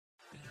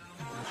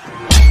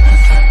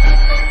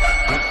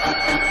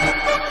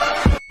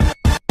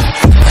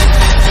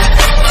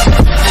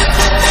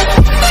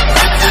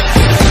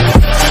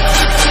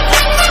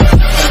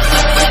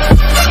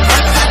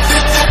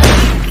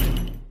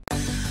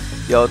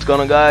Yo, what's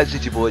going on, guys?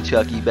 It's your boy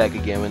Chucky back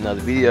again with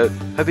another video.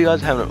 Hope you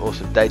guys are having an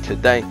awesome day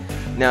today.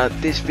 Now,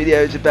 this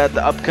video is about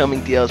the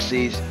upcoming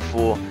DLCs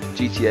for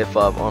GTA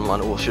 5 Online,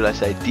 or should I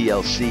say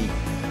DLC.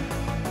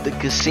 The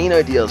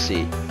Casino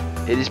DLC.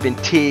 It has been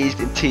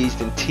teased and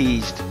teased and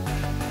teased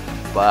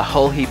by a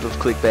whole heap of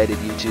clickbaited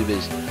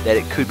YouTubers that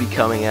it could be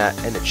coming out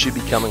and it should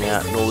be coming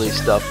out and all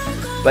this stuff.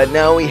 But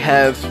now we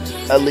have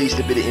at least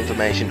a bit of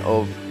information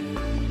of,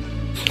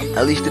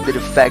 at least a bit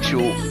of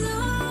factual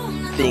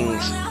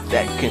things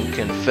that can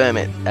confirm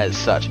it as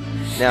such.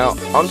 Now,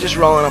 I'm just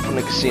rolling up on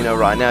the casino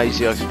right now. As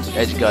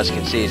you guys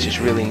can see, it's just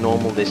really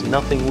normal. There's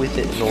nothing with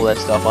it and all that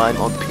stuff. I'm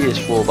on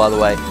PS4, by the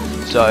way,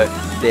 so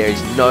there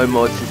is no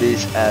mod to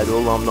this at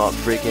all. I'm not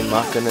freaking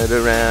mucking it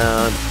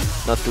around,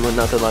 not doing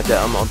nothing like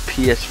that. I'm on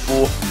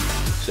PS4,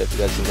 so if you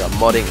guys think I'm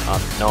modding,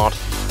 I'm not.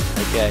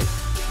 Okay,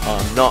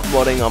 I'm not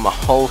modding. I'm a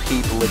whole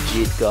heap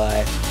legit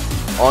guy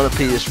on a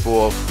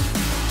PS4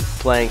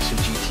 playing some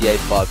GTA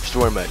 5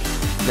 story mode.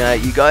 Now,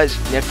 you guys,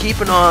 keep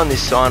an eye on this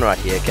sign right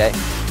here, okay?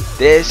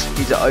 This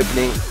is an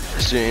opening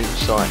soon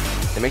sign.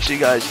 And make sure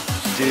you guys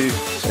do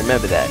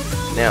remember that.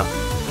 Now,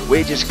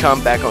 we just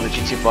come back on the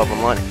GTA 5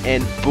 Online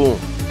and boom,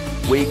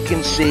 we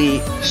can see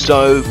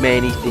so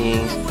many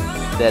things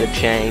that have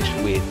changed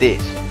with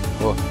this.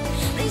 Well,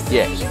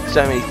 yeah,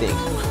 so many things.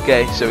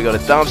 Okay, so we got a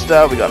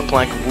dumpster, we got a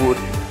plank of wood,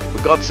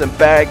 we got some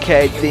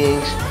barricade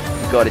things,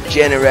 we got a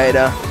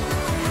generator,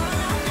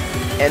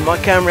 and my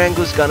camera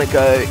angle is gonna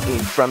go in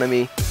front of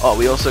me. Oh,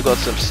 we also got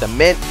some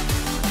cement,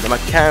 and my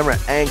camera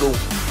angle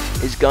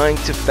is going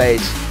to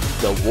face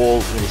the wall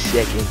in a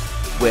second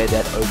where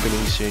that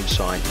opening soon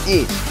sign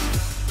is.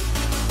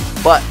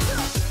 But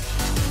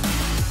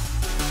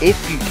if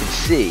you can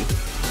see,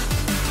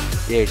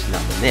 there's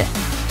nothing there.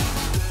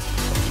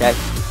 Okay,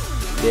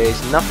 there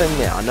is nothing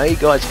there. I know you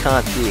guys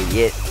can't see it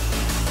yet,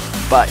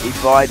 but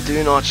if I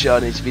do not show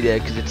it in this video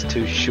because it's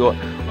too short,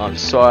 I'm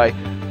sorry.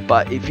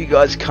 But if you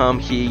guys come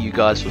here, you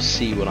guys will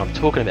see what I'm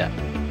talking about.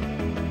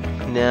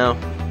 Now,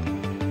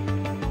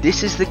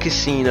 this is the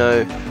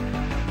casino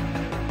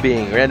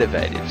being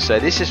renovated. So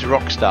this is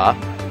Rockstar,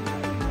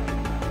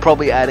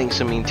 probably adding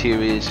some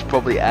interiors,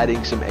 probably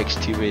adding some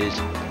exteriors,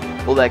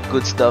 all that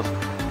good stuff.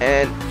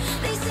 And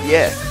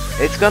yeah,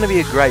 it's going to be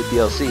a great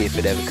DLC if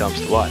it ever comes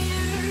to light.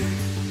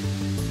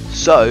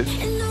 So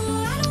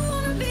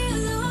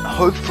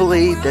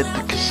hopefully that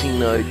the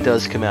casino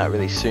does come out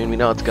really soon. We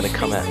know it's going to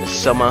come out in the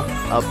summer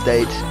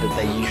update that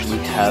they usually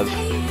have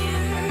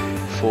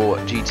for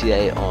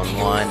GTA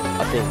Online.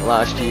 I think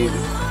last year's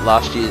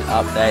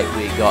update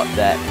we got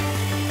that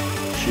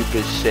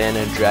Super San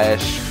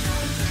Andreas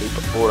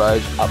Super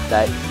Autos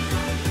update.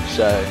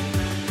 So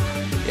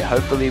yeah,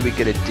 hopefully we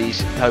get a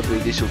decent. Hopefully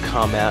this will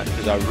come out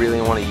because I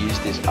really want to use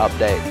this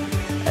update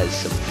as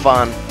some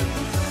fun.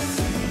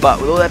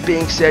 But with all that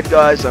being said,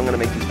 guys, I'm going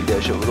to make this video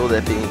short. With all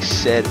that being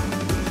said,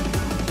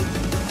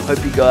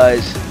 hope you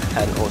guys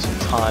had an awesome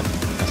time.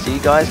 I'll see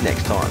you guys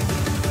next time.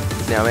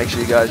 Now make sure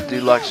you guys do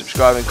like,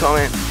 subscribe and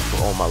comment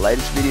for all my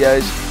latest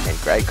videos and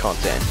great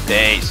content.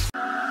 Peace.